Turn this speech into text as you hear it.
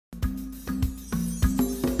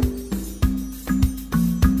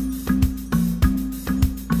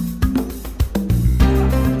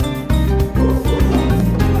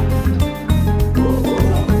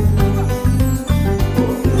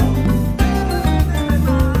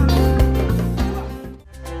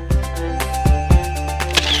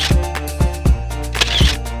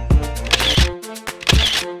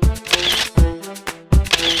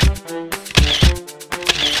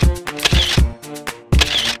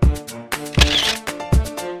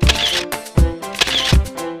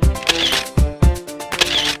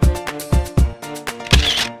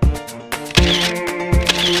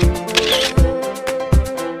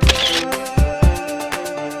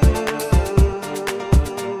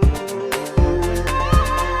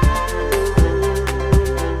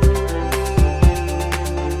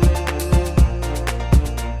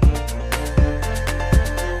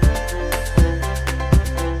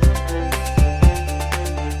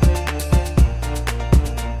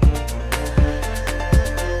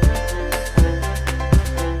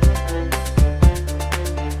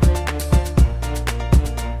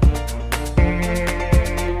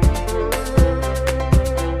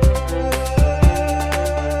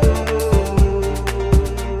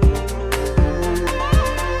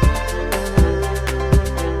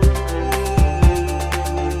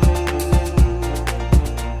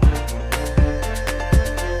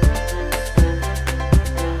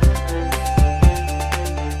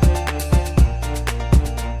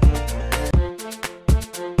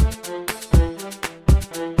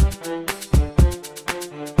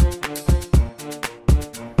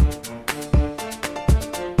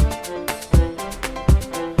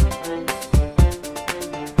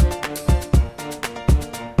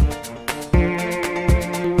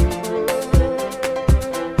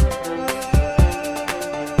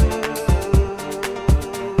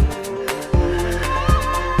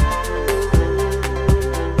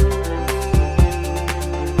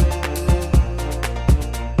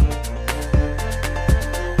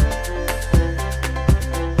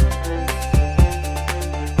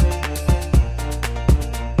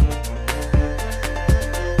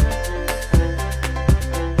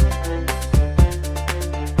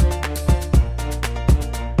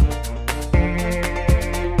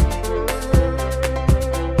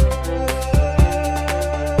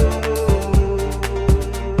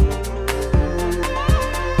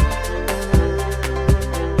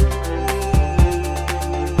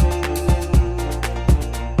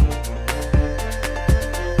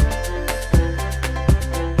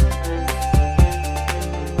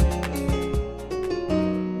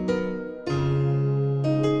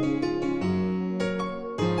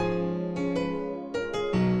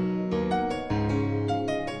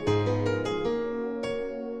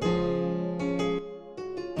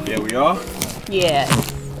Yeah? Yes.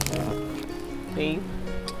 Babe.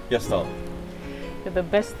 Yes, darling. You're the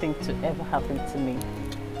best thing to ever happen to me.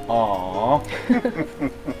 Aww.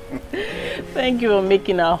 Thank you for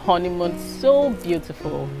making our honeymoon so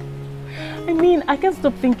beautiful. I mean, I can't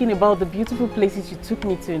stop thinking about the beautiful places you took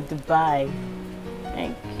me to in Dubai.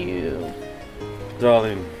 Thank you.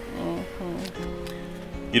 Darling,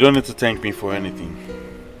 you don't need to thank me for anything.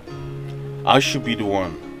 I should be the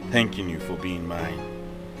one thanking you for being mine.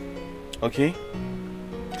 Okay?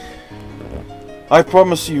 I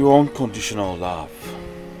promise you unconditional love.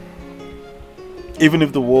 Even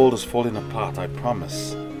if the world is falling apart, I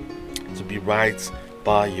promise to be right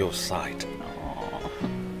by your side. Aww.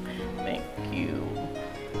 Thank you.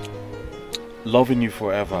 Loving you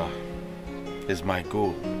forever is my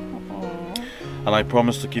goal. Aww. And I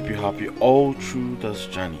promise to keep you happy all through this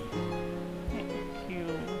journey. Thank you.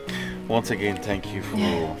 Once again, thank you for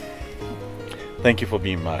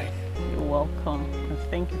being mine. You're welcome. And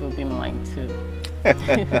thank you for being mine too.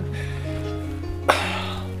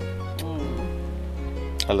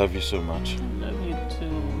 I love you so much. I love you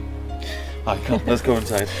too. Alright, come, let's go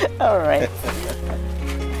inside. Alright.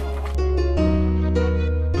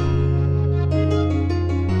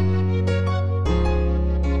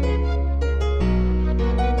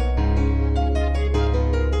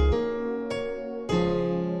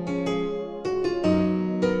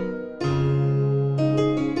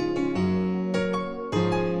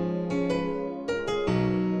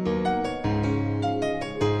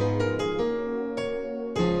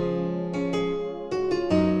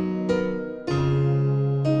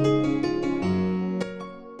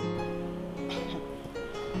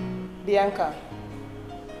 Bianca,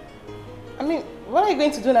 I mean, what are you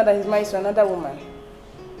going to do now that he's married to another woman?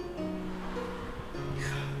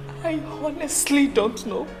 I honestly don't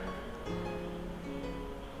know.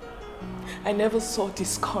 I never saw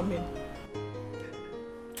this coming.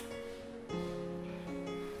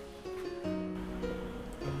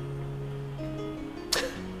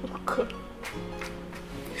 Oh God.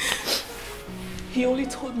 He only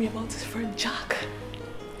told me about his friend Jack,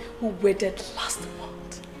 who wedded last month.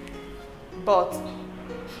 But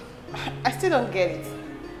I still don't get it.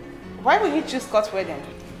 Why would he choose Scott's wedding?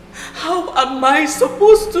 How am I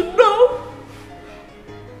supposed to know?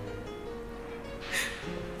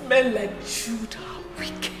 Men like Jude are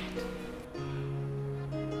wicked.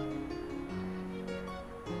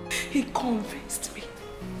 He convinced me.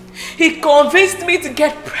 He convinced me to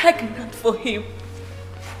get pregnant for him.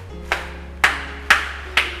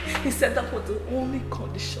 He said that was the only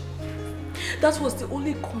condition. That was the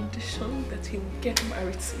only condition that he would get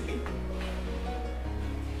married to me.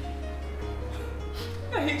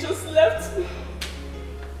 And he just left me.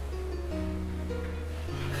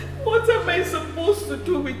 What am I supposed to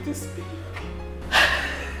do with this baby?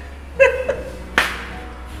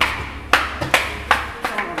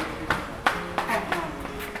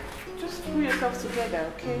 Just pull yourself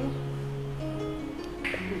together, okay?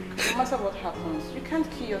 Look, no matter what happens, you can't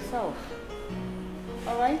kill yourself.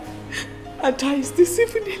 Alright? Ada is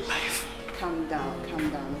deceiving in life. Calm down,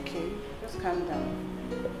 okay? Just calm down.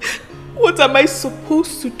 What am I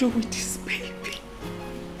supposed to do with this baby?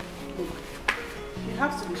 Look, you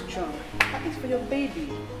have to be strong. That is for your baby.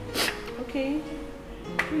 Okay?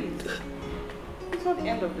 Please. It's not the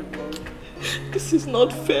end of the world. This is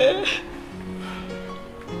not fair.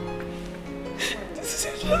 This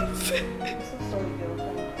is not fair. I'm so sorry, girl.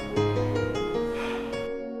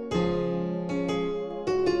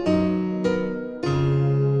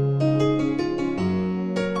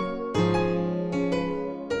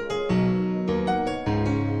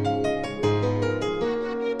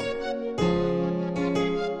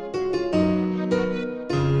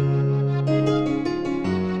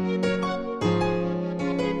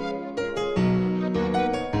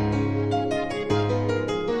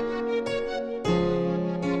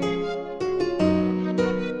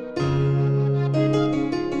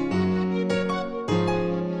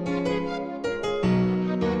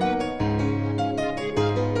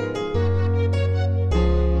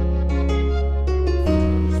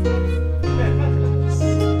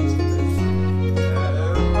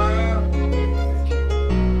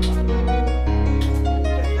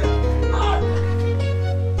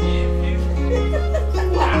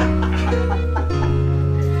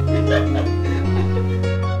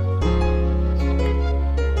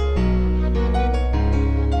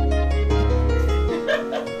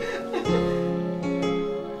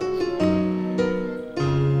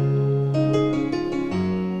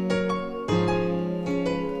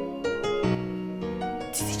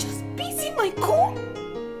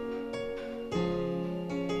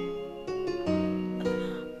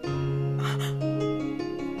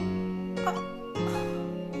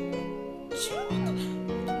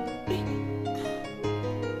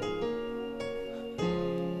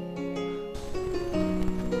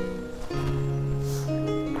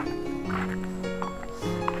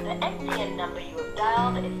 MTN number you have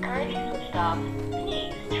dialed is currently switched off.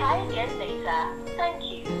 Please try again later. Thank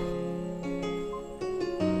you.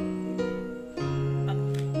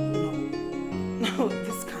 No,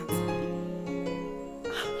 this can't be.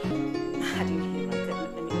 I didn't hear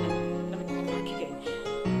right. Let me call back again.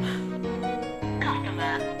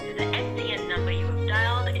 Customer, the MTN number you have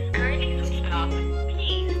dialed is currently switched off.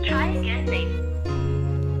 Please try again later.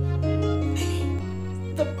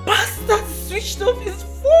 The bastard switched off his phone?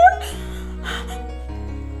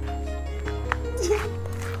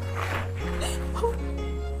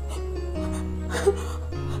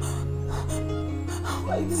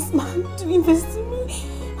 Why is this man doing this to me?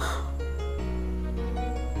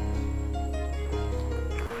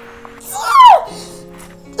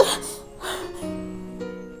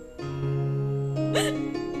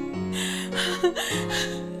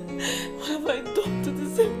 What have I done to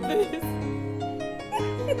deserve this?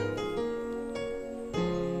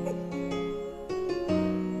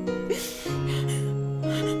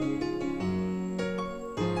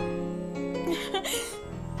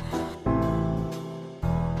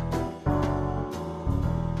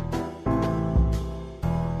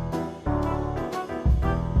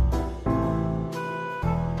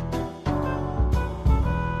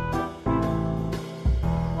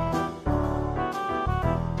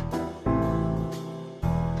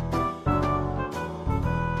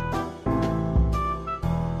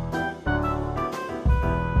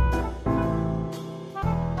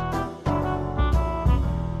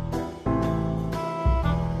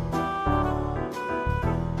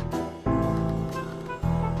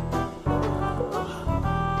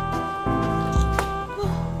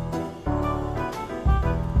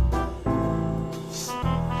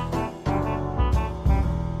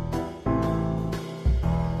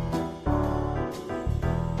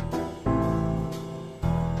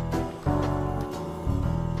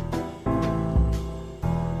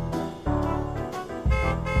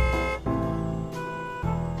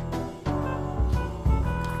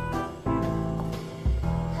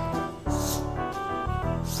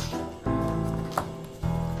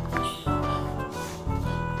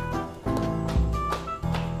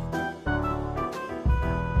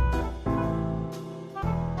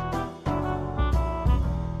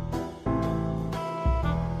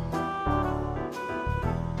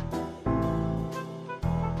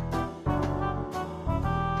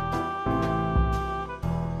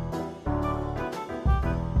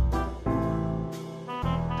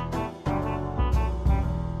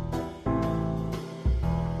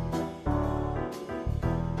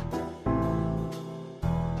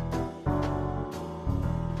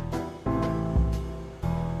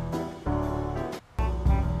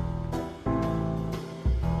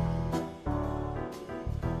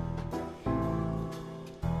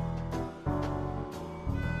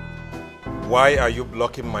 Why are you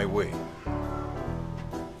blocking my way?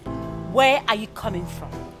 Where are you coming from?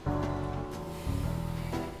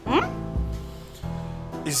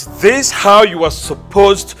 Is this how you are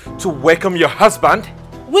supposed to welcome your husband?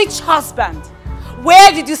 Which husband?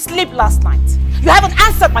 Where did you sleep last night? You haven't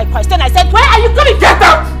answered my question. I said, where are you going? Get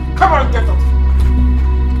out! Come on, get out!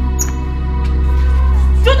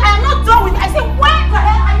 Dude, I am not done with it. I said, where the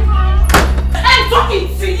hell are you going? I'm talking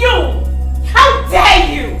to you! How dare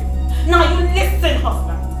you! Now you listen,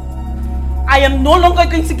 husband. I am no longer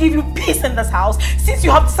going to give you peace in this house since you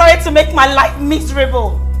have decided to make my life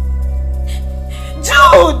miserable.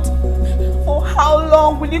 Jude! For how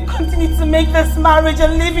long will you continue to make this marriage a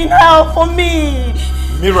living hell for me?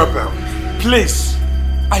 Mirabel, please,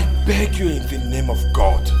 I beg you in the name of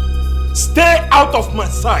God, stay out of my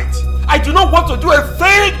sight. I do not want to do a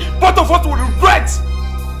thing both of us will regret.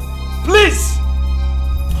 Please.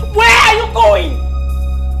 Where are you going?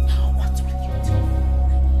 What will you do?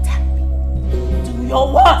 Tell me. Do your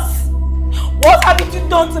worst. What have you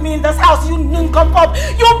done to me in this house, you nincompoop?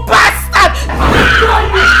 You bastard! How dare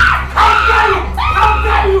you? How dare you? How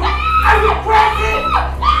dare you? Are you crazy?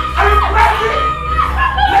 Are you crazy?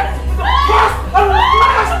 Let's be the first and the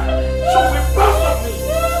last. So we both of me.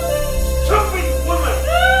 Stupid woman.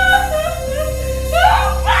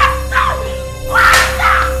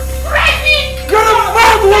 Crazy! Get a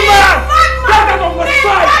mad woman! Get out of my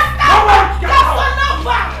sight! Come on, get out!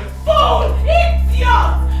 Fool!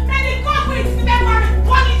 Idiot! May the God who is never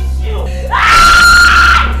punish you!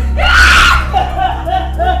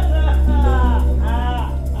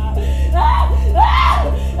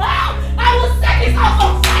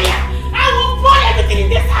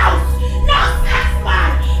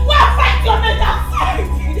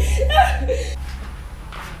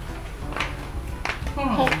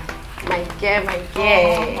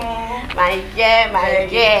 my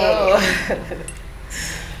girl.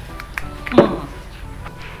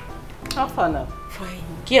 How far now? Fine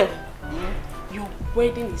girl. Your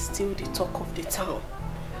wedding is still the talk of the town.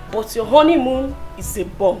 But your honeymoon is a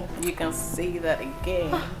bomb. You can say that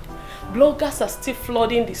again. Bloggers are still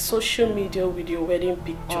flooding the social media with your wedding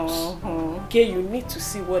pictures. Girl, you need to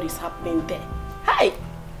see what is happening there. Hi!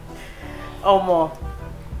 Omo,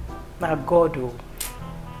 now God, oh.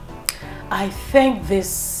 I thank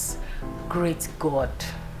this great God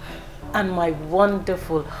and my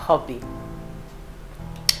wonderful hubby.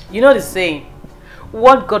 You know the saying,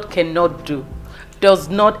 what God cannot do does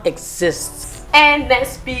not exist.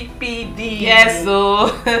 NSPPD. Yes,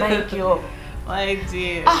 oh. My girl. My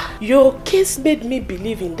dear. Your case made me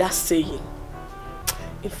believe in that saying.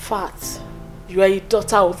 In fact, you are a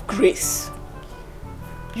daughter of grace.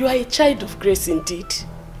 You are a child of grace indeed.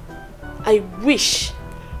 I wish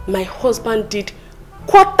my husband did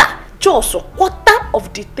just a quarter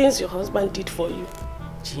of the things your husband did for you.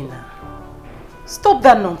 Gina, stop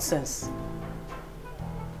that nonsense.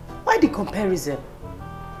 Why the comparison?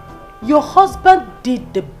 Your husband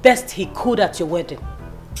did the best he could at your wedding.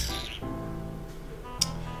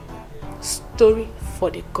 Story for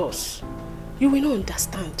the gods. You will not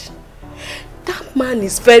understand. That man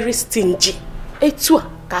is very stingy. Etua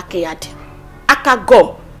kakeyadi.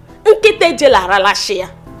 Akagom. Nkite jela ralashia.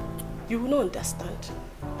 You will not understand.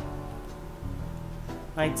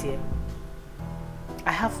 My dear,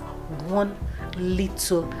 I have one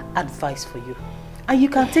little advice for you. And you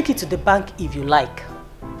can take it to the bank if you like.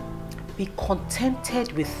 Be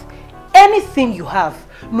contented with anything you have,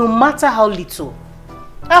 no matter how little.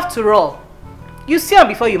 After all, you see her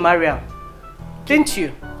before you marry her, didn't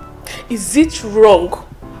you? Is it wrong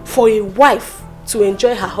for a wife to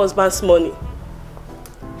enjoy her husband's money?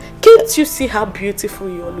 Can't you see how beautiful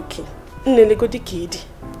you're looking?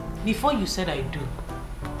 Before you said I do,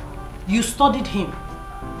 you studied him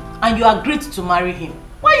and you agreed to marry him.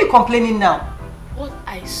 Why are you complaining now? What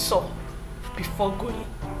I saw before going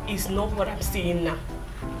is not what I'm seeing now.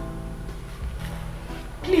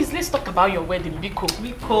 Please, let's talk about your wedding, Biko.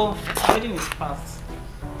 Biko, wedding is past.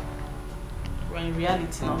 We're in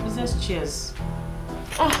reality now. Business, cheers.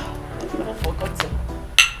 I've forgotten.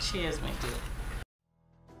 Cheers, my dear.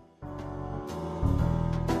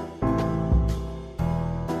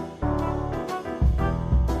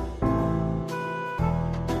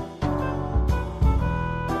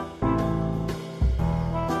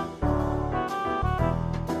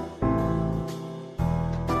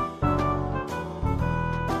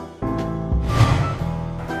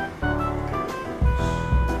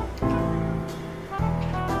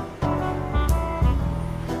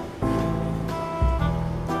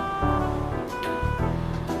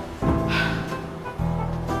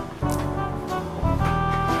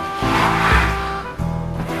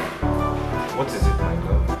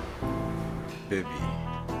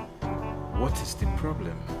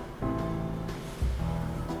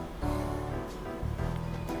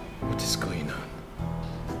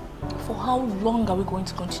 How long are we going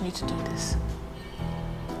to continue to do this?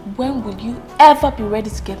 When will you ever be ready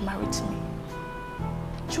to get married to me?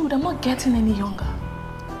 Jude, I'm not getting any younger.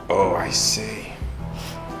 Oh, I see.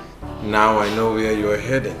 Now I know where you're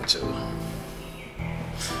heading to.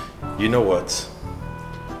 You know what?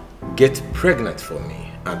 Get pregnant for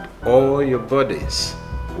me and all your bodies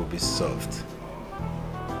will be soft.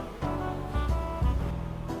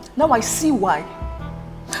 Now I see why.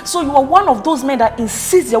 So you are one of those men that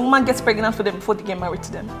insists your woman gets pregnant for them before they get married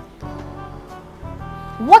to them.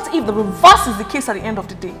 What if the reverse is the case at the end of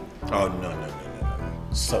the day? Oh, no.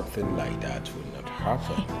 Something like that will not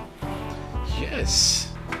happen.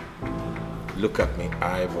 Yes. Look at me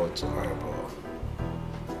eyeball to eyeball.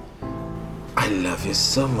 I love you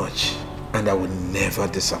so much and I will never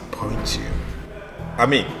disappoint you. I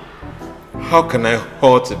mean, how can I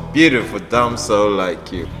hurt a beautiful damsel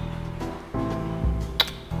like you?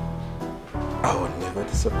 I will never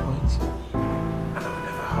disappoint you, and I will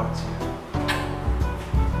never hurt you.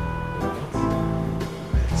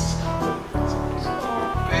 Let's go.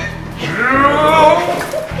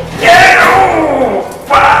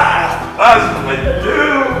 That's what I do.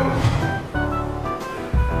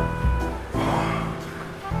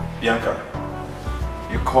 Bianca,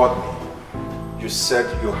 you called me. You said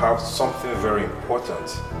you have something very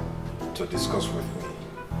important to discuss with me.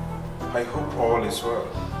 I hope all is well.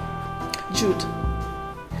 Jude,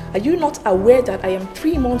 are you not aware that I am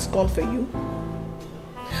 3 months gone for you?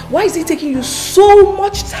 Why is it taking you so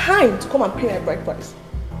much time to come and pay my bride price?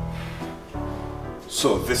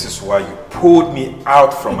 So this is why you pulled me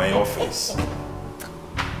out from my office.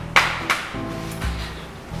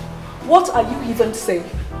 What are you even saying?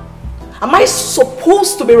 Am I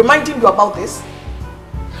supposed to be reminding you about this?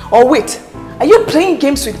 Or wait, are you playing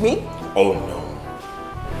games with me? Oh no.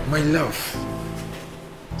 My love.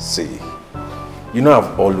 See, you know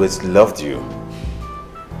I've always loved you.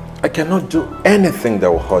 I cannot do anything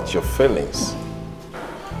that will hurt your feelings.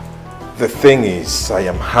 The thing is, I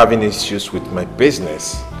am having issues with my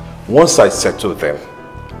business. Once I settle them,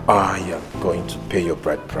 I am going to pay your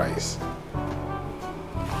bride price.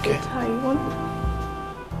 Okay?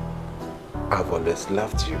 I've always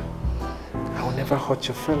loved you. I will never hurt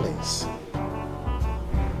your feelings.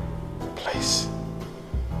 Please.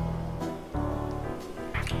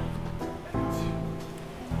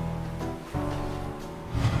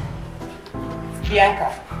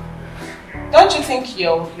 Bianca, don't you think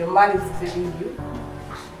your man is deceiving you?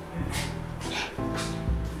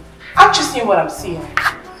 Aren't you seeing what I'm seeing?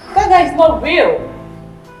 That guy is not real.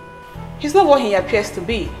 He's not what he appears to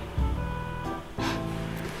be.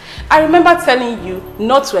 I remember telling you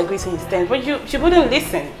not to agree to his terms, but you wouldn't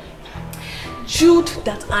listen. Jude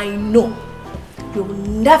that I know will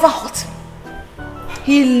never hurt me.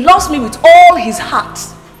 He loves me with all his heart.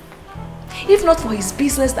 If not for his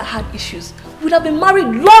business that had issues, we would have been married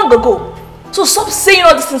long ago. So stop saying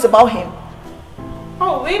all these things about him.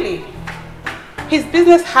 Oh, really? His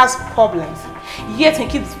business has problems, yet he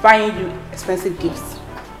keeps buying you expensive gifts.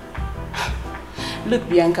 Look,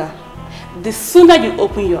 Bianca, the sooner you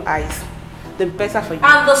open your eyes, the better for you.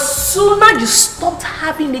 And the sooner you stopped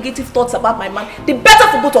having negative thoughts about my man, the better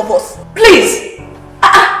for both of us. Please!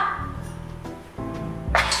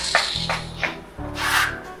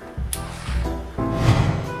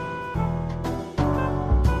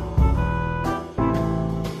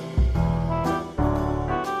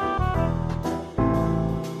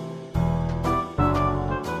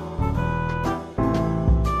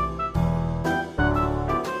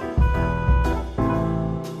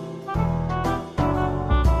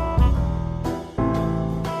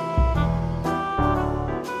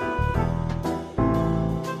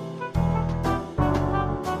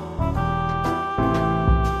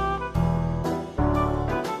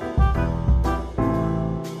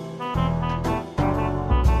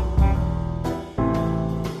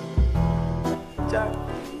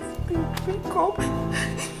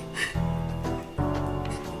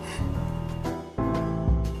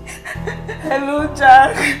 Hello,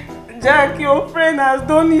 Jack. Jack, your friend has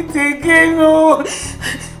done it again. Oh.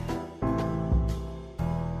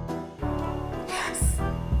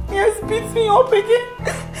 He has beat me up again.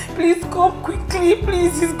 Please come quickly,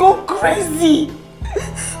 please. He's gone crazy.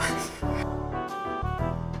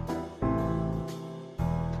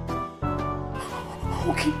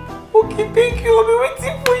 Okay, thank you. I'll be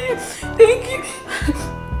waiting for you. Thank you.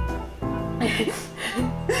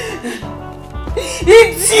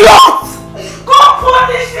 Idiot! Go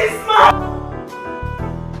punish this man!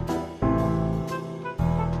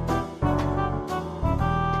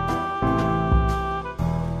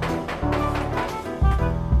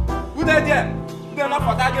 Good idea. Put them up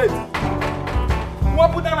for that gate. You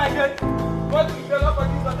want to put them at gate? What do you do for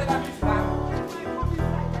this? Don't take a piece now.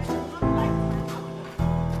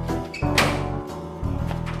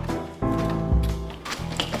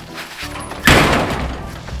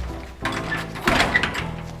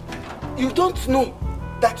 You don't know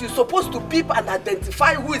that you're supposed to peep and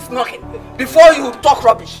identify who is knocking before you talk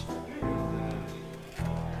rubbish.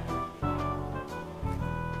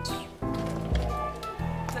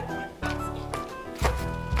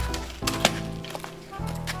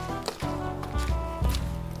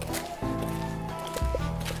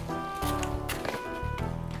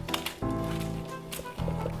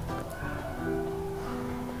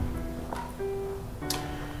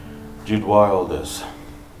 Jude, why all this?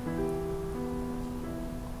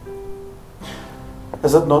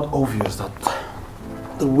 Is it not obvious that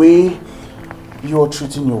the way you are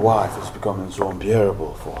treating your wife is becoming so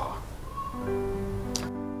unbearable for her?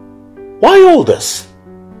 Why all this?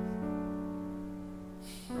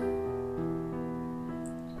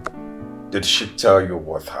 Did she tell you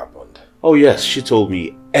what happened? Oh yes, she told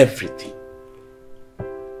me everything.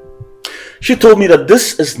 She told me that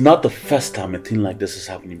this is not the first time a thing like this is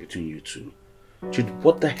happening between you two. Jude,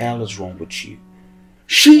 what the hell is wrong with you?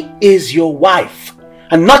 She is your wife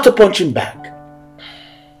and not a punching bag.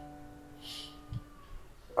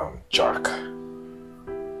 Jack,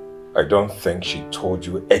 I don't think she told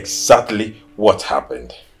you exactly what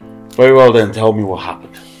happened. Very well then, tell me what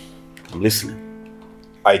happened. I'm listening.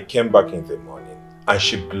 I came back in the morning and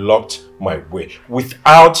she blocked my way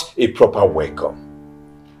without a proper welcome.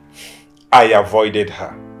 I avoided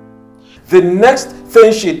her. The next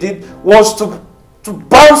thing she did was to to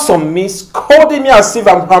bounce on me, scolding me as if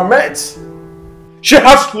I'm her mate. She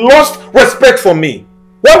has lost respect for me.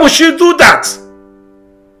 Why would she do that?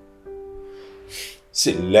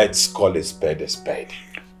 See, let's call a spade a spade.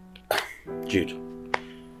 Jude,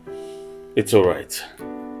 it's alright.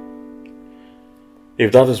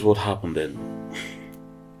 If that is what happened, then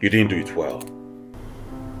you didn't do it well.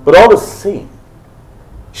 But all the same,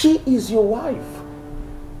 she is your wife.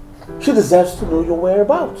 She deserves to know your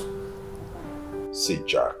whereabouts. See,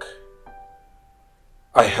 Jack,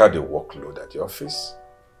 I had a workload at the office.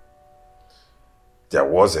 There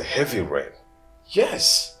was a heavy rain.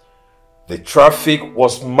 Yes, the traffic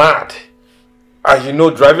was mad. And you know,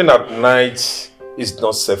 driving at night is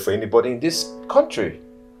not safe for anybody in this country.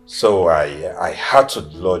 So I had to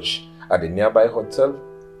lodge at a nearby hotel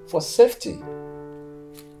for safety.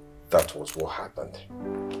 That was what happened.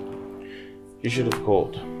 You should have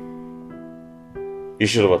called. You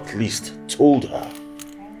should have at least told her.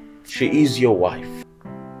 She is your wife.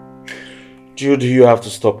 Jude, you have to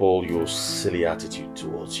stop all your silly attitude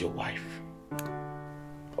towards your wife.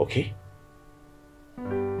 Okay?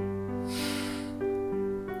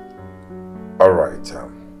 Alright,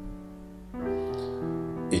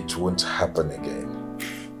 it won't happen again.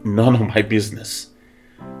 None of my business.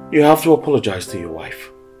 You have to apologize to your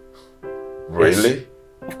wife. Really? Yes.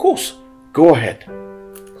 Of course. Go ahead.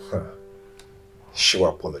 She'll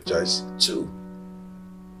apologize too.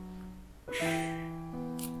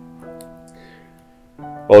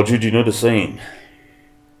 Well, Jude, you know the saying.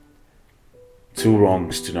 2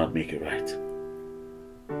 wrongs do not make it right.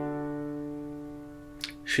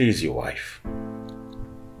 She is your wife.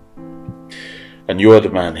 And you are the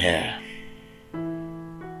man here.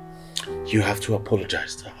 You have to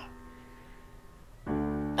apologize to her.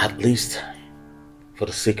 At least for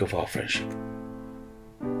the sake of our friendship.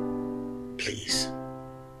 Please.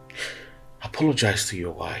 Apologize to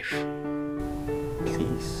your wife.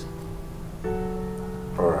 Please.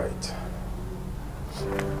 All right.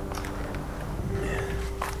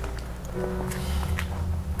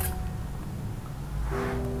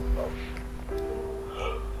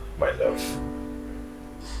 My love,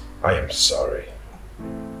 I am sorry.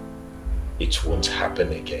 It won't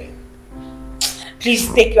happen again.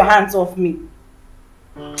 Please take your hands off me.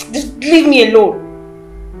 Just leave me alone.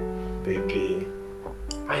 Baby,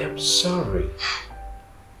 I am sorry.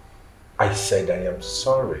 I said I am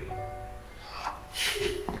sorry.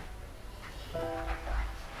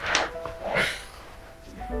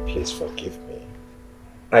 Please forgive me.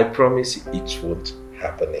 I promise it won't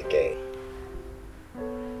happen again.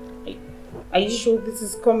 Are you sure this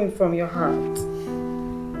is coming from your heart?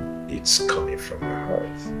 It's coming from my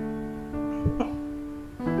heart.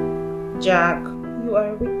 Jack, you are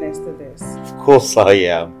a witness to this. Of course I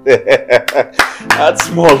am. That's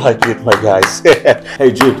more like it, my guys.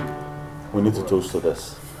 Hey Jude, we need to toast to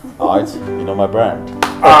this. Alright? You know my brand.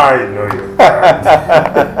 I know your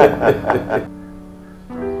brand.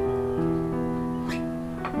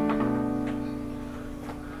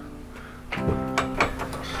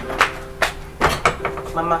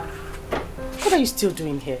 Mama, what are you still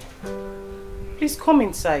doing here? Please come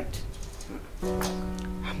inside.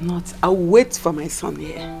 I'm not. I'll wait for my son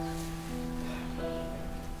here.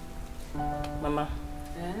 Mama,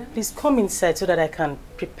 please come inside so that I can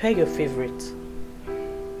prepare your favorite.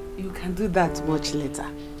 You can do that much later.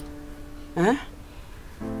 Huh?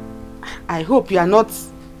 I hope you are not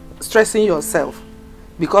stressing yourself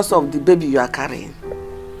because of the baby you are carrying.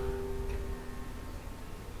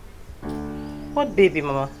 What baby,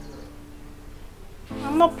 Mama?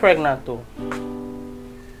 I'm not pregnant though.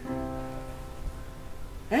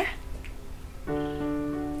 Eh?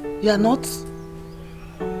 You are not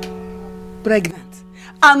pregnant?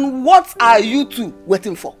 And what are you two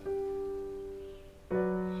waiting for?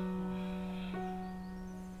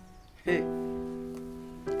 Hey,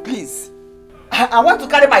 please. I want to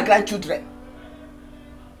carry my grandchildren.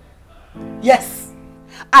 Yes,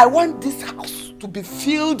 I want this house to be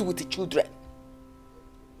filled with the children.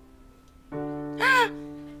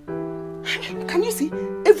 Can you see?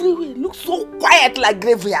 Everywhere looks so quiet like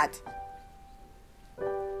graveyard.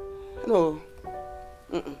 No.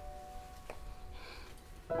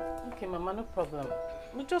 Okay, Mama, no problem.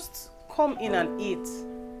 We just come in and eat.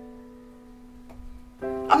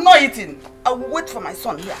 I'm not eating. I will wait for my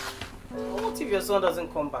son here. What if your son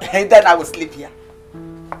doesn't come back? And then I will sleep here.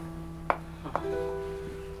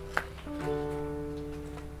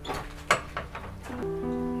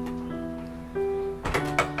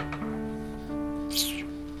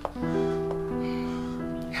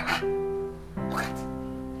 Look at it.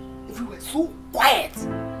 Everywhere so quiet,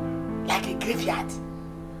 like a graveyard.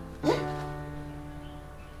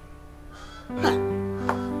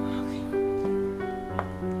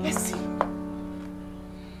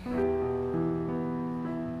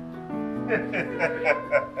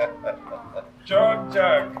 Chuck.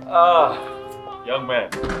 Ah, young man.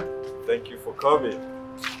 Thank you for coming.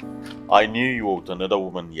 I knew you were with another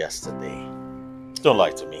woman yesterday. Don't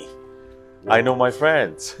lie to me. I know my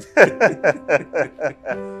friends.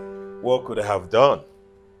 What could I have done?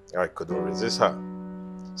 I couldn't resist her.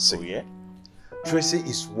 See, Oh, yeah? Tracy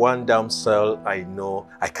is one damsel I know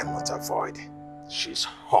I cannot avoid. She's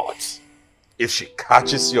hot. If she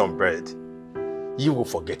catches you on bed, you will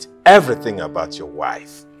forget everything about your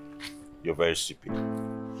wife. You're very stupid.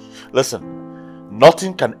 Listen,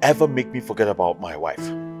 nothing can ever make me forget about my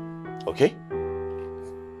wife. Okay?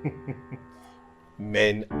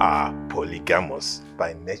 Men are polygamous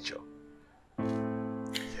by nature.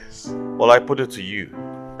 Yes. Well, I put it to you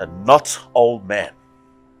that not all men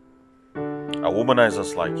are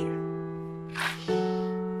womanizers like you.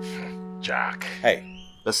 Jack. Hey,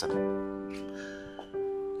 listen.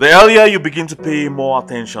 The earlier you begin to pay more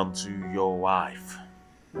attention to your wife,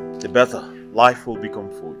 the better life will become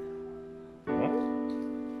for you.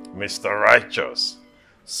 Mr. Righteous.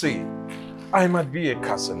 See, I might be a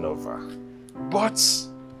Casanova, but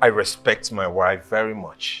I respect my wife very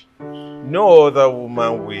much. No other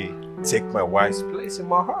woman will take my wife's place in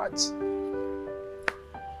my heart.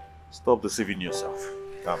 Stop deceiving yourself.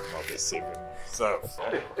 I'm not deceiving myself.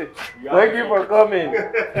 Thank you for coming,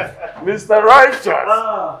 Mr. Righteous.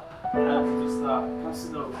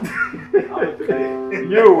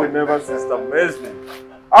 You will never cease to amaze me.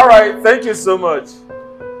 All right, thank you so much.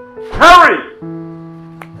 Hurry!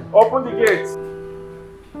 Open the gate.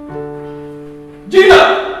 Gina!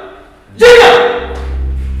 Gina!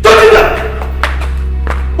 Don't do that!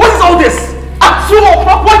 What is all this? I'm so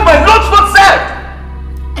up. Why my lunch not served?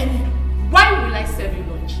 And why will I serve you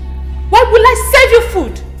lunch? Why will I serve you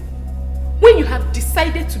food? When you have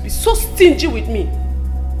decided to be so stingy with me.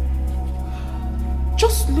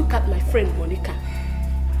 Just look at my friend Monica.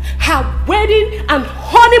 Her wedding and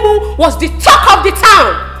honeymoon was the talk of the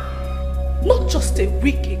town. Not just a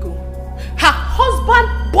week ago, her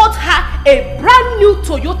husband bought her a brand new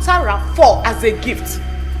Toyota RAV4 as a gift.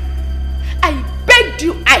 I begged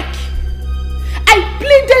you, Ike. I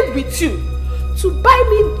pleaded with you to buy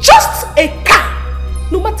me just a car,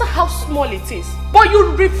 no matter how small it is, but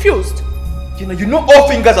you refused. You know all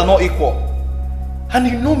fingers are not equal. And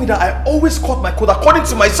you know me that I always cut my coat according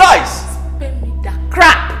to my size. Spare me that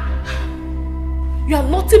crap. You are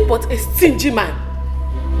nothing but a stingy man.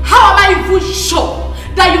 How am I even sure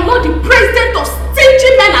that you're not the president of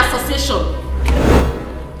Stingy Men Association?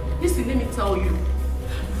 Listen, let me tell you.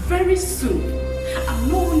 Very soon, I'm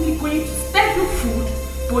not only going to serve you food,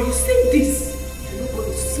 but you see this, you're not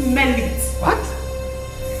going to smell it. What?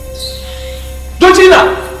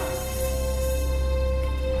 Georgina!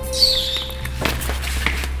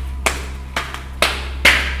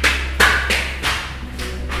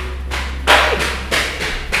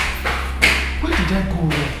 Where did I go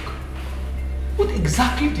wrong? What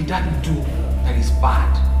exactly did I do that is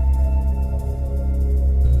bad?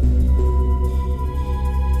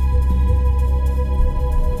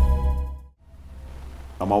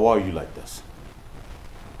 Mama, why are you like this?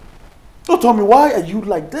 Don't tell me, why are you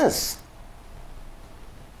like this?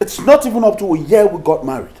 It's not even up to a year we got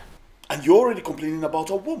married. And you're already complaining about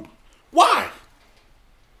your womb. Why?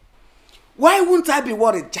 Why wouldn't I be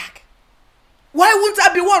worried, Jack? Why wouldn't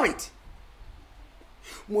I be worried?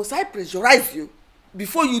 Must I pressurize you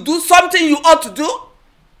before you do something you ought to do?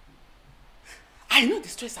 I know the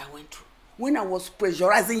stress I went through when I was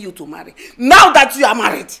pressurizing you to marry. Now that you are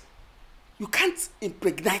married, you can't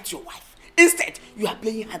impregnate your wife. Instead, you are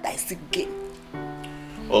playing hide and seek game.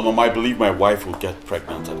 Well, Mama, I believe my wife will get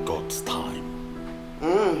pregnant at God's time.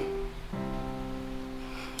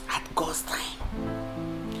 At God's time.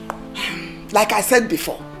 Like I said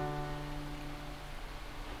before,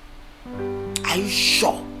 are you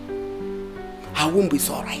sure her womb is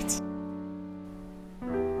all right?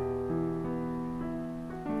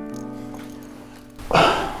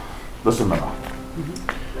 Listen, Mama.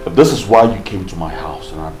 If this is why you came to my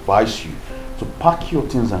house, and I advise you to pack your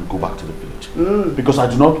things and go back to the village. Because I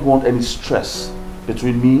do not want any stress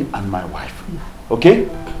between me and my wife. Okay?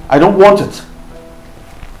 I don't want it.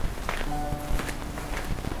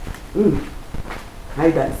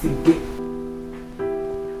 Hide and seek game.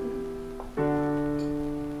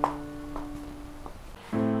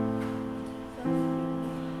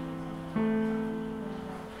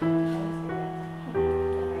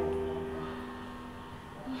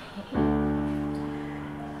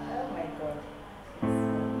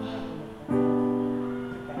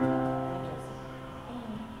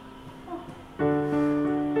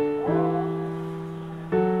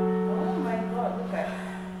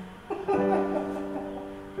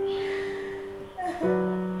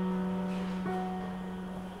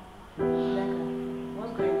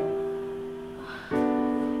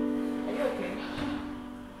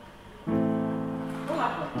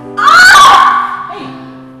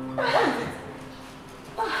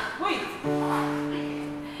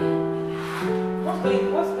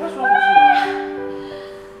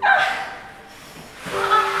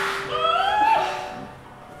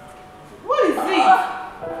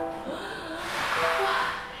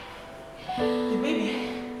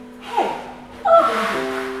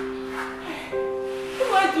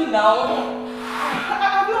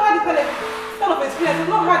 experience. I've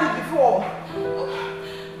not had it before.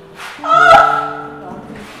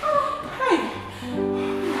 Hey.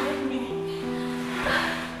 Let me.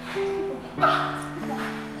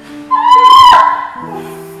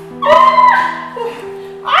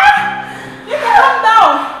 You can calm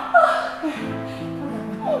down.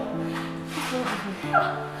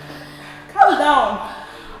 Calm down.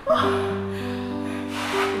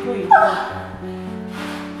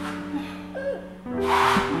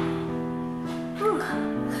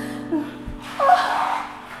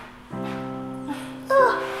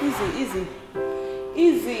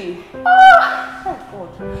 Easy. Oh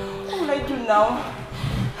God. What will I do now?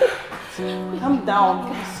 Calm down.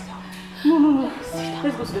 No.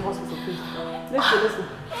 Let's go to the hospital, please.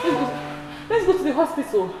 Let's go to the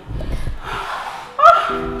hospital.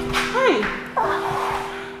 Hey.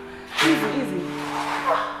 Easy.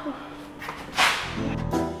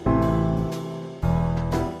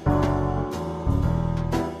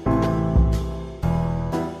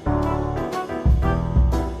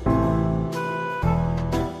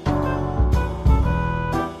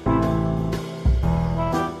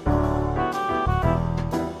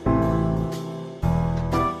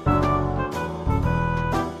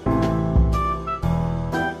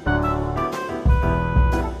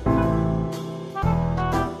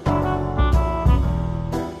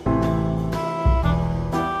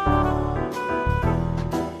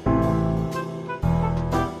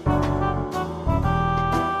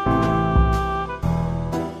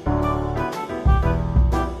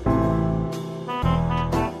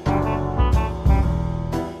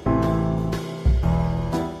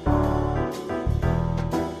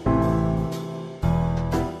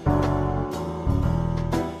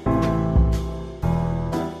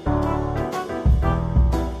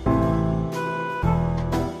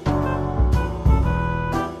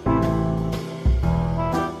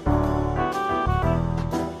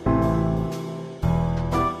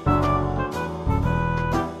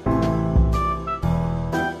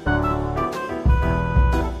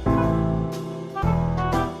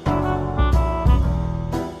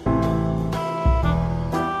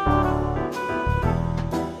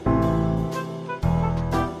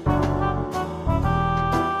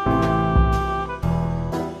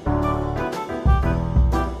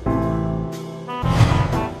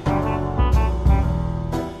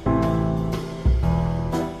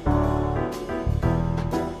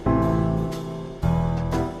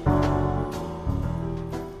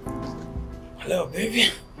 Hello,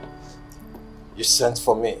 baby. You sent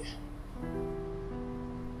for me.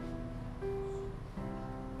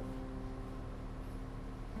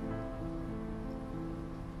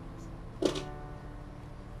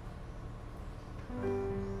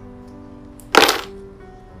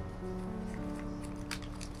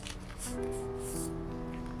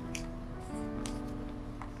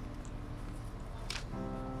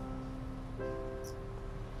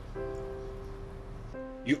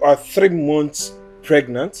 You are 3 months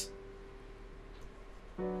pregnant?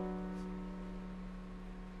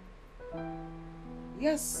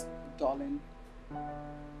 Yes, darling.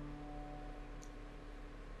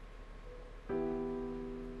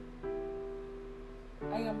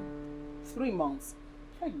 I am 3 months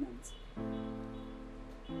pregnant.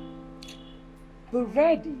 Be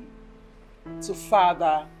ready to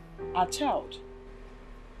father a child.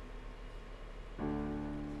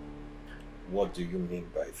 What do you mean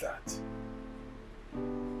by that?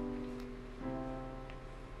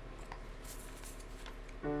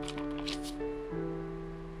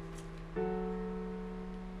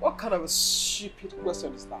 What kind of a stupid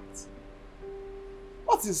question is that?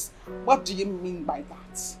 What do you mean by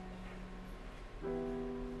that?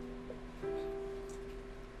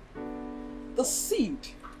 The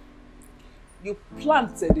seed you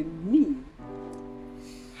planted in me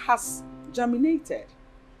has germinated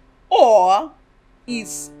or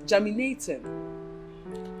is germinating.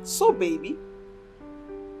 So baby,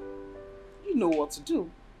 you know what to do.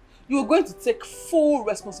 You're going to take full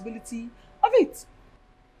responsibility of it.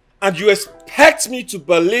 And you expect me to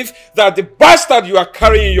believe that the bastard you are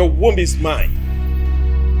carrying in your womb is mine?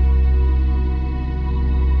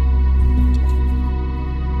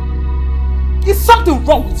 Is something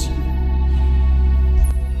wrong with you?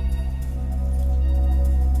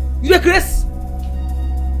 You are Grace?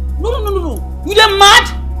 No. You are mad?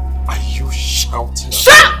 Are you shouting?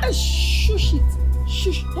 Shut! Shush it.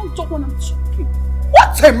 Shush. Don't talk when I'm talking.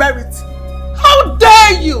 What temerity! How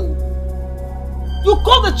dare you! You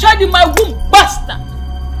call the child in my womb bastard!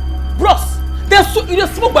 Bros, they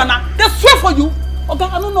smoke banana. They swear for you. Okay,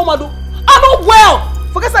 I don't know, Mado. I know well.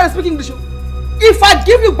 Forget I speak English. If I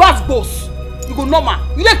give you bass boss, you go normal.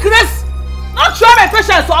 You like Grace? Not show my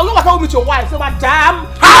patience, so I'll go back with your wife. So, madam.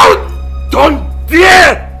 How? Don't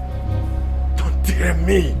dare! Don't dare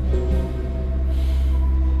me!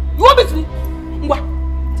 You want me to? Ngwa,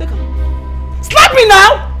 take her. Slap me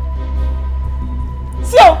now!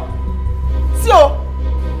 See you!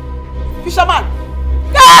 Fisherman!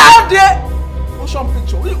 Down there! Ocean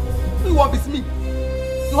picture. You want with me?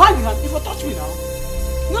 You hand in hand. If you touch me now.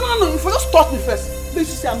 No. If you just touch me first, then you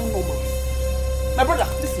say I'm not normal. My brother,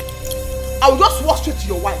 listen. I will just walk straight to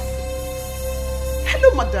your wife.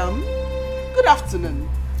 Hello, madam. Good afternoon.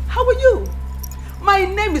 How are you? My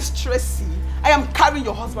name is Tracy. I am carrying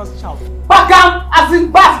your husband's child. Bagam, as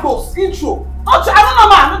in Basbos, intro. I don't know,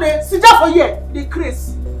 man. They sit down for here. They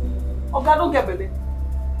crazy. Okay, don't get belly.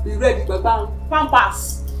 They ready, bang,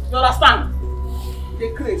 pampas. You understand?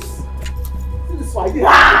 They crazy. See this one. The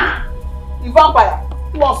vampire.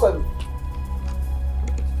 Who wants them?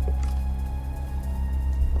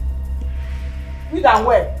 We done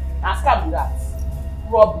well. Ask her be that.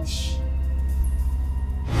 Rubbish.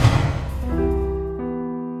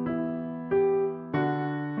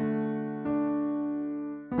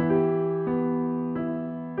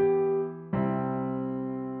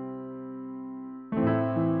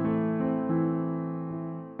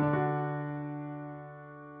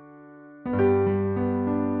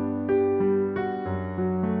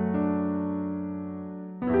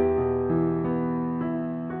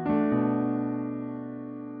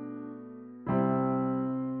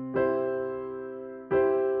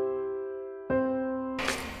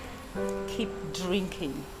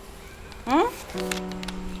 Drinking.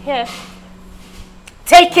 Here.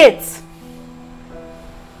 Take it!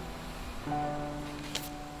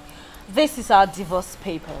 This is our divorce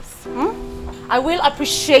papers. I will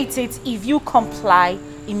appreciate it if you comply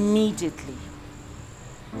immediately.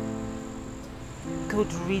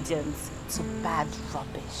 Good riddance to bad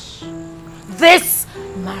rubbish. This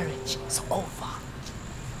marriage is over.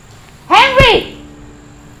 Henry!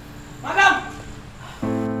 Madam!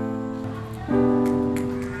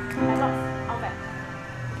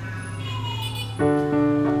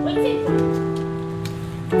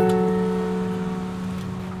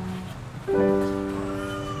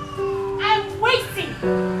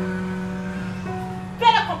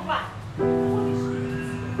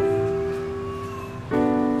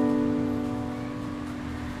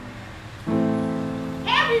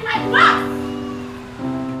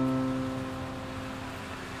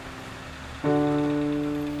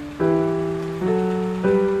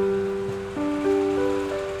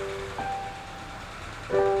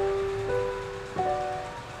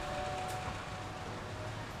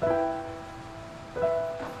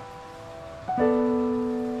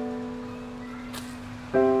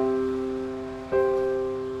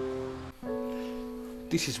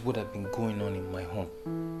 This is what have been going on in my home.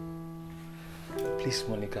 Please,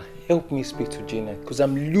 Monica, help me speak to Janet because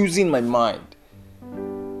I'm losing my mind.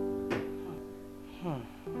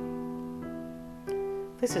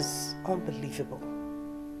 This is unbelievable.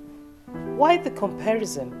 Why the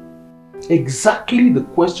comparison? Exactly the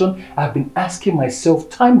question I've been asking myself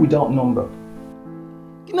time without number.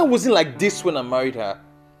 You know, it wasn't like this when I married her.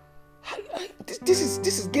 This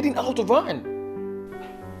is getting out of hand.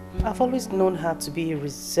 I've always known her to be a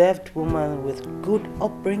reserved woman with good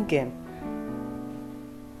upbringing.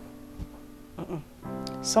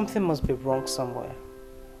 Something must be wrong somewhere.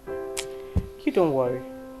 You don't worry.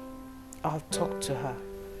 I'll talk to her.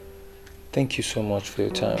 Thank you so much for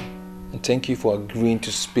your time. And thank you for agreeing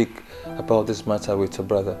to speak about this matter with your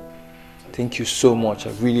brother. Thank you so much.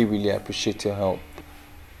 I really, really appreciate your help.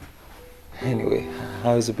 Anyway,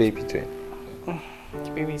 how is the baby doing?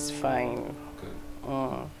 The baby's fine.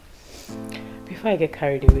 Before I get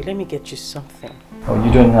carried away, let me get you something. Oh,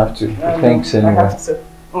 you don't have to. Thanks anyway. I have to.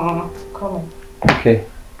 Come on. Okay.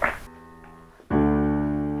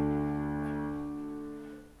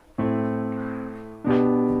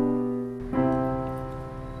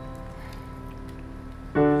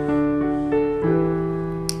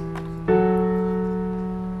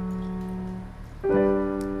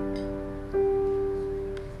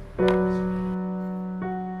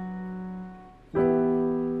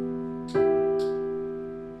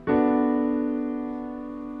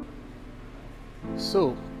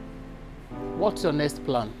 So, what's your next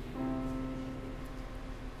plan?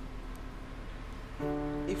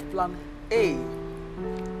 If plan A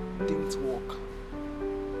didn't work,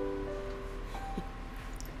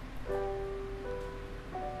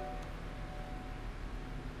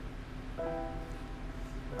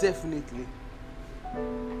 definitely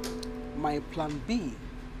my plan B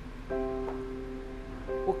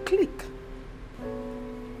will click.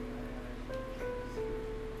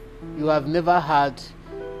 you have never had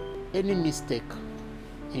any mistake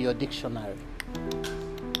in your dictionary.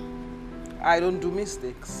 I don't do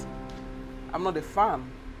mistakes. I'm not a fan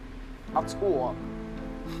at all.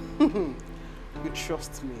 You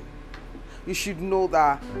trust me. You should know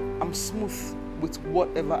that I'm smooth with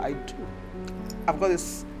whatever I do. I've got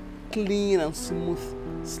this clean and smooth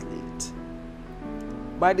slate.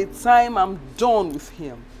 By the time I'm done with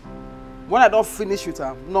him, when I don't finish with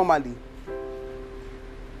her, normally,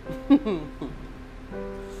 you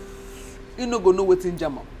no go know what's in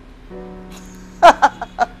jam.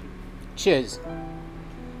 Cheers.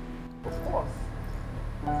 Of course.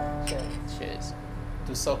 Cheers.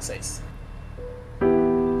 To success.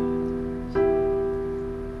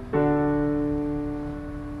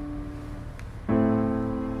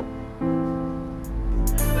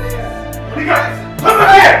 You guys, come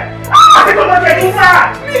back here! I said come back here, inside!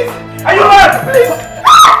 Please! Are you mad? Please!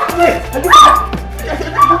 Please! Are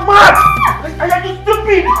you mad? Are you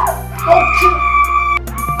stupid?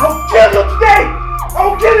 I'll kill you today!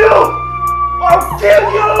 I'll kill you! I'll kill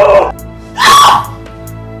you!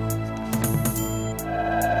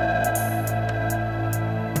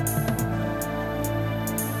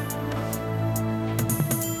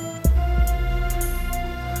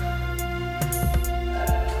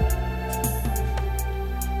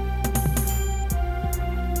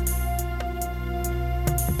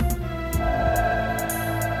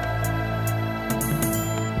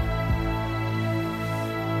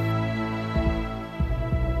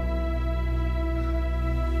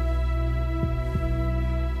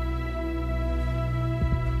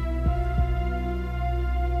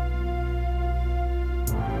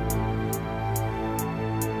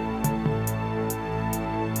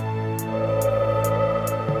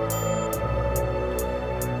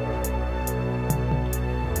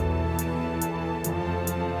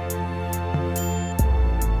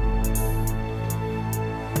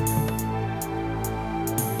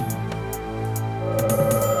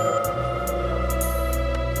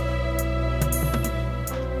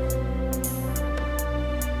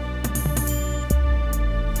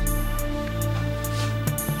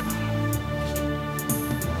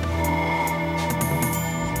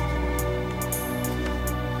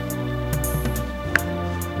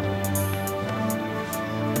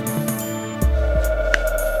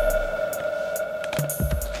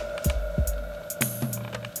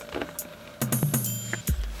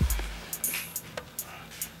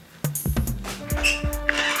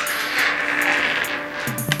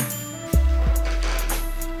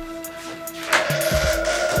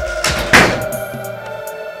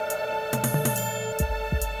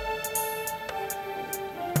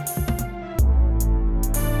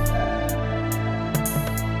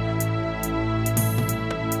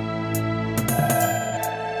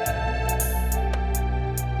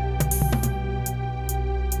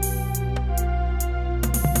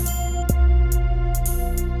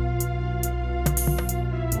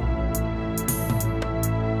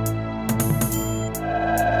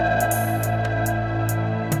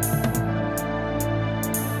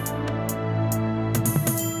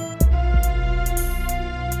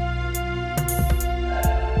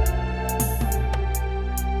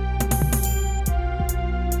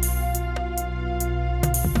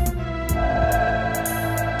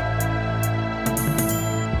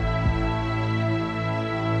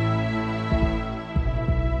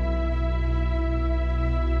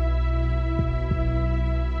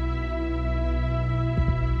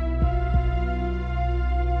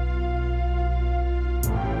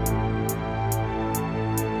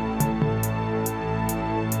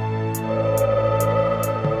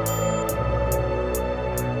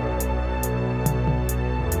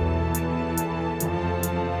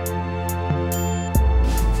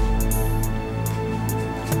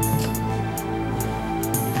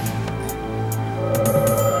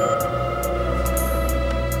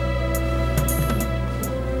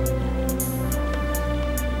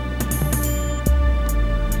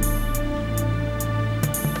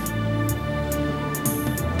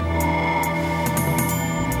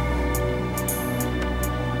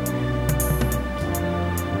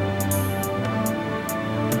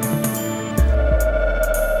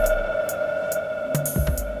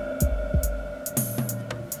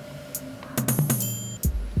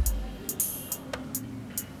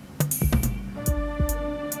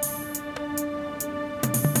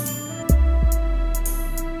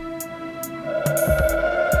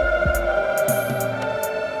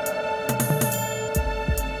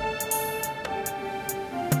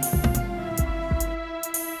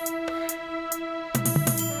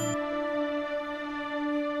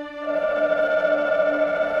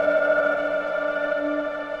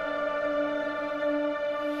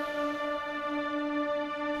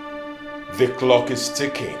 The clock is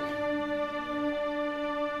ticking.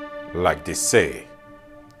 Like they say,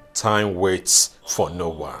 time waits for no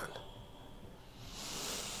one.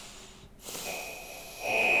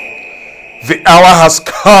 The hour has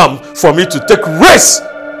come for me to take race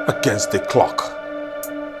against the clock.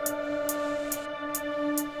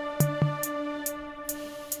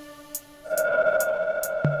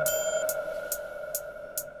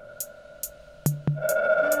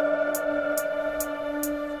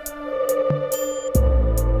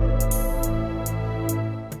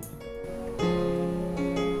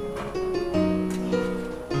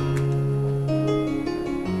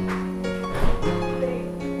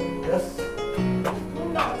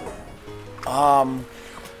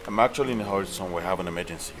 I'm actually in a hurry somewhere. I have an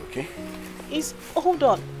emergency, okay? Hold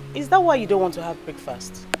on. Is that why you don't want to have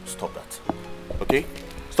breakfast? Stop that, okay?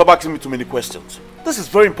 Stop asking me too many questions. This is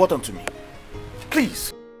very important to me.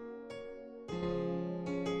 Please.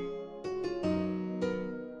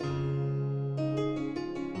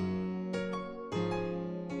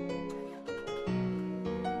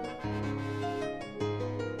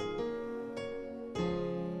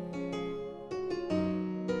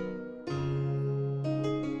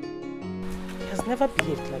 Never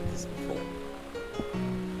behaved like this before.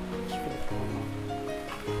 It's really poor.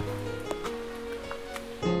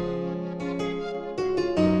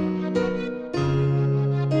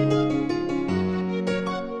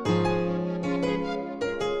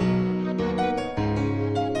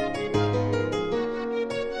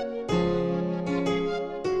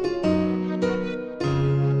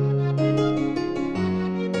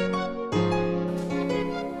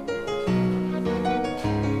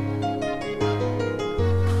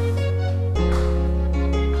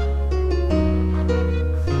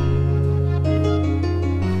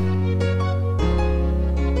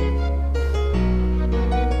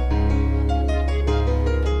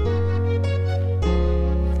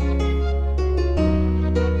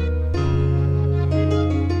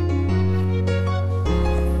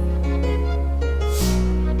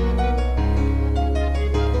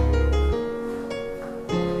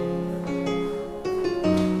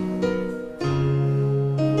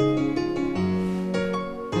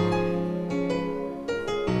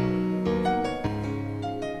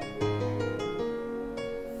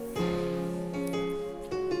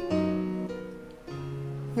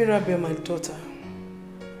 Mirabel, my daughter,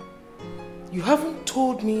 you haven't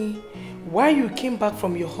told me why you came back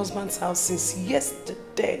from your husband's house since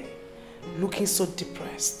yesterday looking so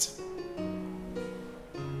depressed.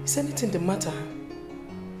 Is anything the matter?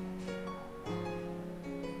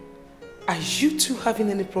 Are you two having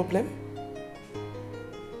any problem?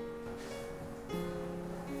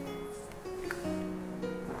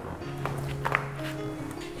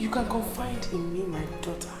 You can confide in me, my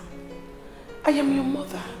daughter. I am your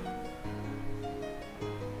mother.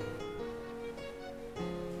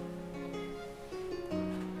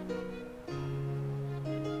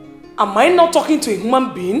 Am I not talking to a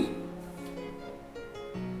human being?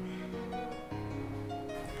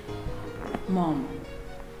 Mom,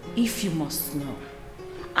 if you must know,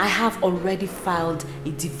 I have already filed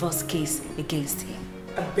a divorce case against him.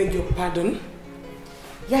 I beg your pardon?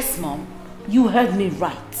 Yes, Mom. You heard me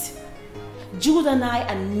right. Jude and I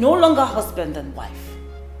are no longer husband and wife.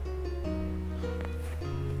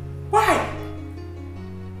 Why?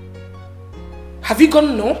 Have you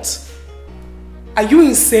gone nuts? Are you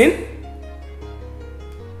insane?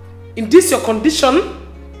 In this your condition?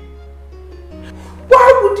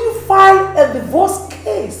 Why would you file a divorce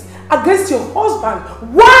case against your husband?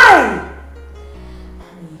 Why?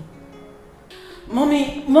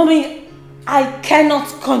 Mommy, I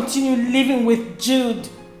cannot continue living with Jude.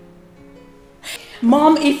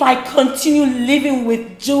 Mom, if I continue living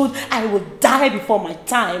with Jude, I will die before my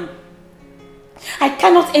time. I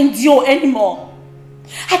cannot endure anymore.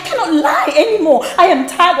 I cannot lie anymore. I am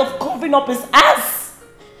tired of covering up his ass.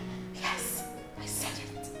 Yes, I said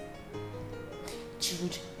it.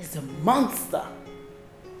 Jude is a monster.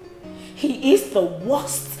 He is the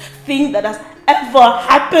worst thing that has ever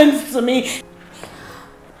happened to me.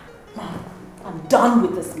 Mom, I'm done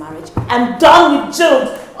with this marriage. I'm done with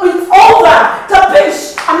Jude. It's over!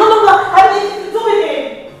 Tapish! I'm no longer having anything to do with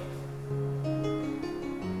him!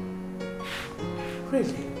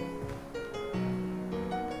 Really?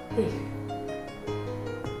 Really?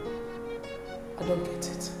 I don't get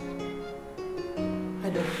it. I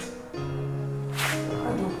don't.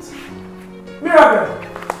 Mirabel!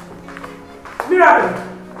 Mirabel!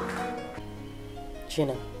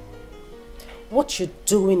 Gina, what you're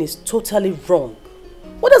doing is totally wrong.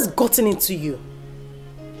 What has gotten into you?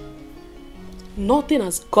 Nothing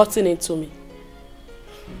has gotten into me.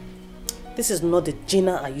 This is not the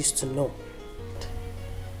Gina I used to know.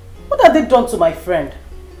 What have they done to my friend?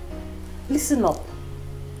 Listen up.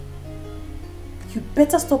 You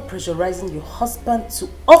better stop pressurizing your husband to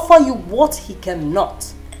offer you what he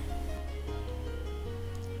cannot.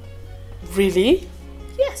 Really?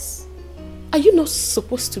 Yes. Are you not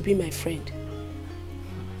supposed to be my friend?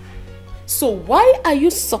 So why are you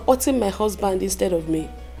supporting my husband instead of me?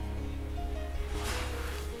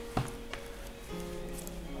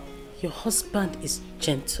 Your husband is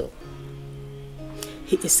gentle.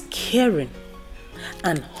 He is caring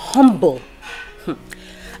and humble.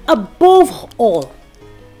 Above all,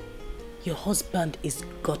 your husband is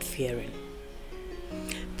God-fearing.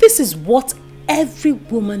 This is what every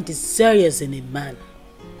woman desires in a man.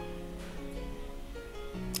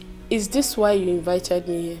 Is this why you invited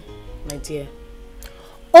me here? My dear,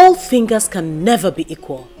 all fingers can never be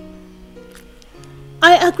equal.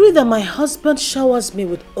 I agree that my husband showers me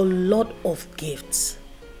with a lot of gifts.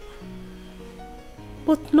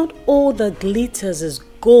 But not all that glitters is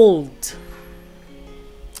gold.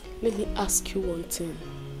 Let me ask you one thing.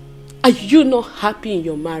 Are you not happy in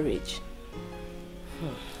your marriage?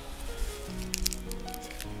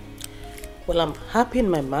 Well, I'm happy in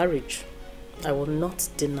my marriage. I will not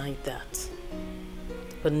deny that.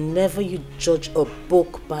 But never you judge a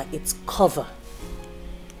book by its cover.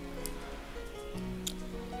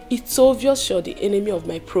 It's obvious you're the enemy of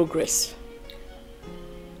my progress.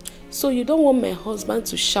 So you don't want my husband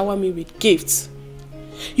to shower me with gifts.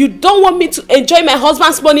 You don't want me to enjoy my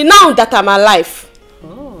husband's money now that I'm alive.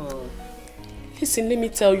 Oh. Listen, let me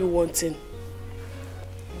tell you one thing.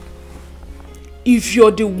 If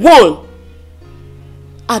you're the one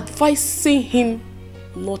advising him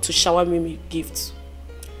not to shower me with gifts,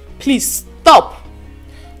 please stop.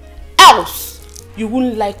 Else, you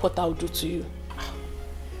won't like what I'll do to you.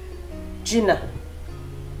 Gina,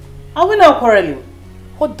 are we now quarreling?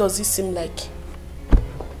 What does it seem like?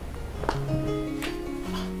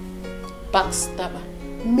 Backstabber.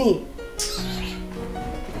 Me?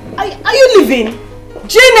 Are you leaving?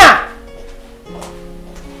 Gina!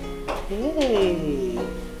 Hey.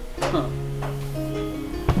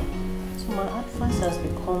 So my advice has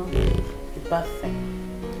become a bad thing.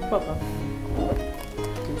 Papa,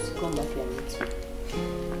 you must come back here and meet me.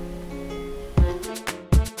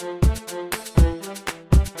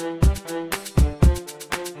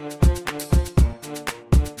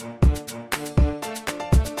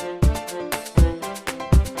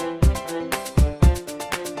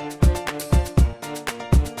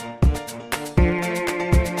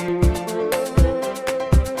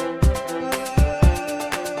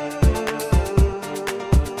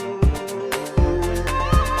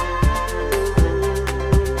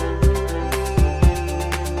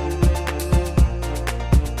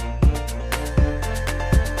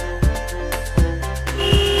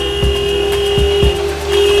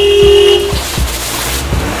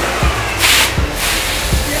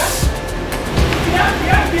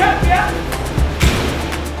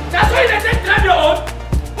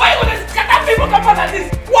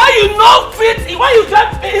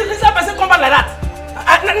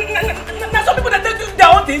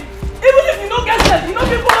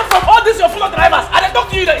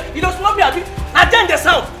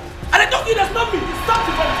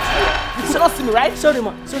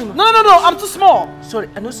 Sorry,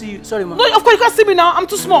 I don't see you. Sorry, ma. No, of course you can't see me now. I'm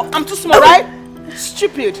too small. I'm too small, right?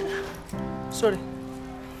 Stupid. Sorry.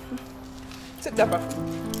 Take that back.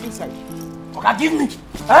 Inside. Okay, give me.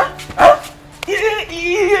 Huh?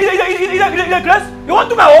 You want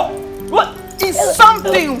to my home? What? Is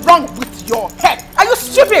something wrong with your head? Are you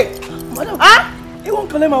stupid? Madam, huh? You won't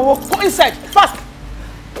collect my work. Go inside, fast.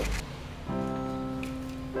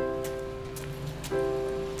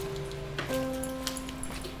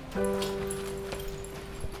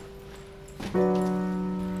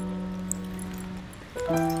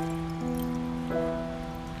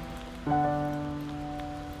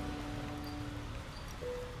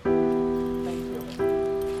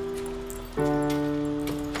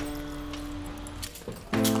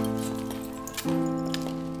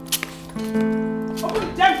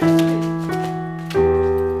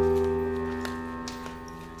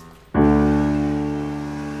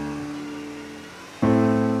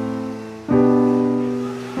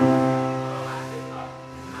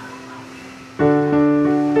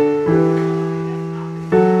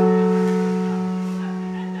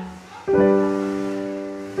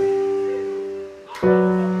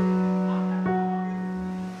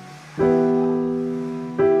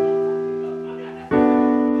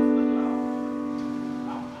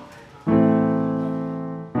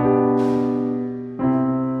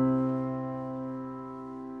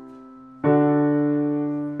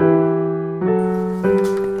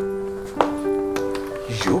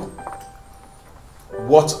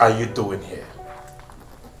 What are you doing here?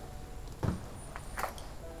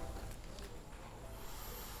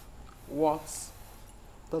 What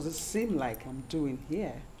does it seem like I'm doing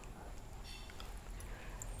here?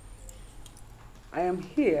 I am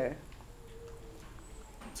here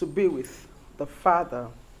to be with the father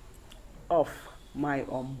of my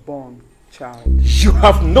unborn child. You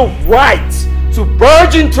have no right to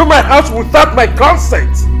barge into my house without my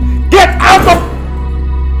consent. Get out of...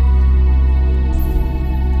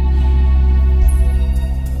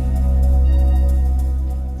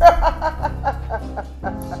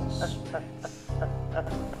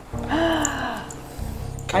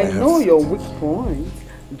 I know your weak point,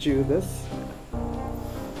 Judas.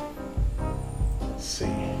 See,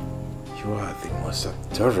 you are the most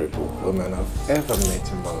adorable woman I've ever met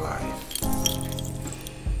in my life.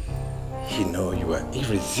 You know you are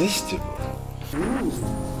irresistible.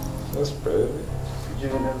 That's perfect.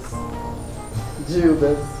 Judas.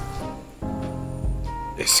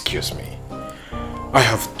 Excuse me. I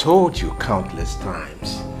have told you countless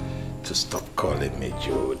times to stop calling me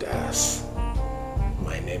Judas.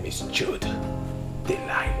 My name is Jude.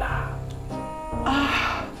 Delilah.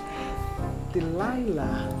 Ah,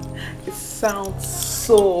 Delilah. It sounds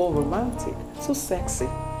so romantic, so sexy.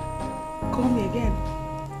 Call me again.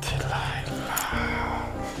 Delilah.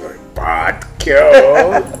 You're a bad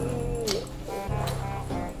girl.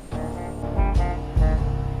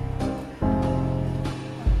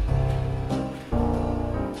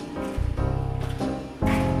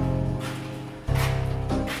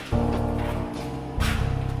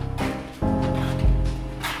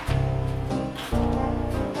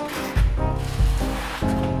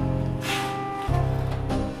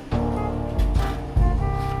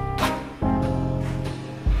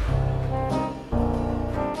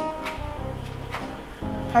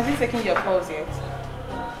 Has he taken your calls yet?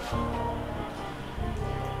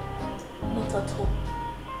 Not at all.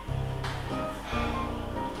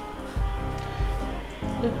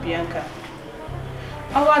 Look, Bianca,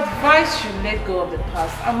 I would advise you let go of the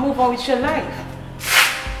past and move on with your life.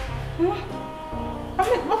 I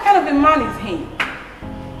mean, what kind of a man is he?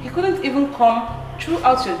 He couldn't even come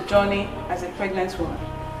throughout your journey as a pregnant woman.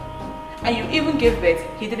 And you even gave birth,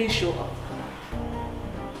 he didn't show up.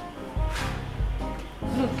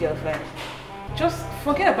 Look, girlfriend, just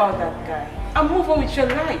forget about that guy and move on with your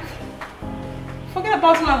life. Forget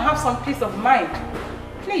about him and have some peace of mind.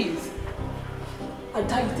 Please.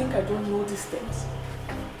 Ada, you think I don't know these things?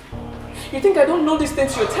 You think I don't know these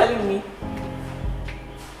things you're telling me?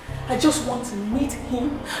 I just want to meet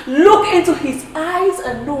him, look into his eyes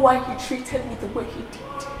and know why he treated me the way he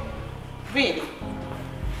did. Really?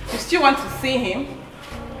 You still want to see him?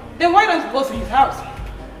 Then why don't you go to his house?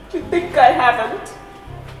 You think I haven't?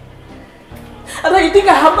 And you think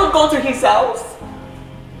I have not gone to his house?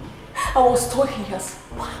 I was told he has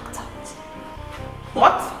packed out.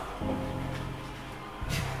 What?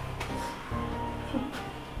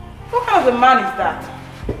 What kind of a man is that?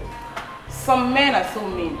 Some men are so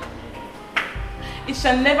mean. It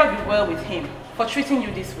shall never be well with him for treating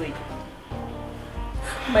you this way.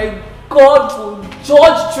 My God will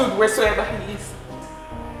judge Jude wheresoever he is.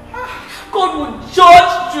 God will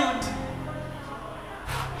judge Jude.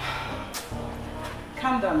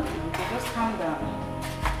 Calm down, baby. Just calm down.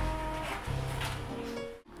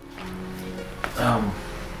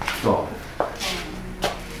 Bob.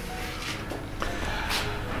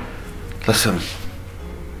 Listen,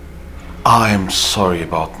 I am sorry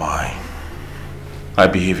about my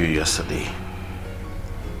behavior yesterday.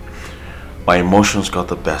 My emotions got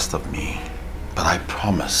the best of me, but I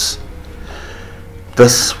promise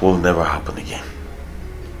this will never happen again.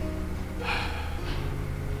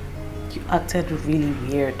 You acted really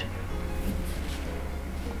weird.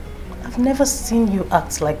 I've never seen you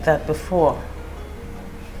act like that before.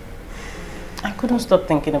 I couldn't stop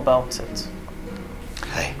thinking about it.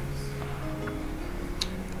 Hey,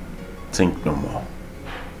 think no more,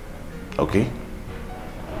 okay?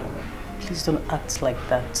 Please don't act like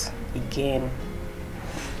that again.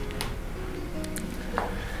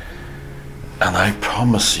 And I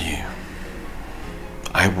promise you,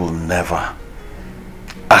 I will never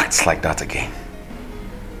act like that again.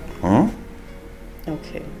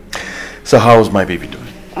 Okay. So how's my baby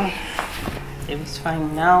doing? It was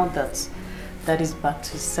fine now that Daddy's back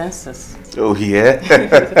to his senses. Oh yeah?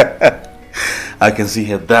 I can see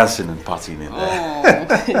her dancing and partying in there.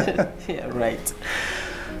 Oh. Yeah, right.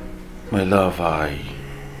 My love, I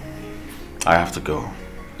have to go,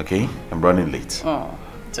 okay? I'm running late. Oh,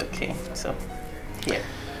 it's okay. So, here.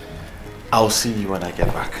 I'll see you when I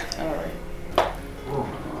get back. All right.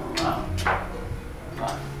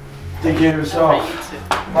 Take care of yourself. You too.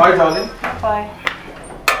 Bye, darling. Bye.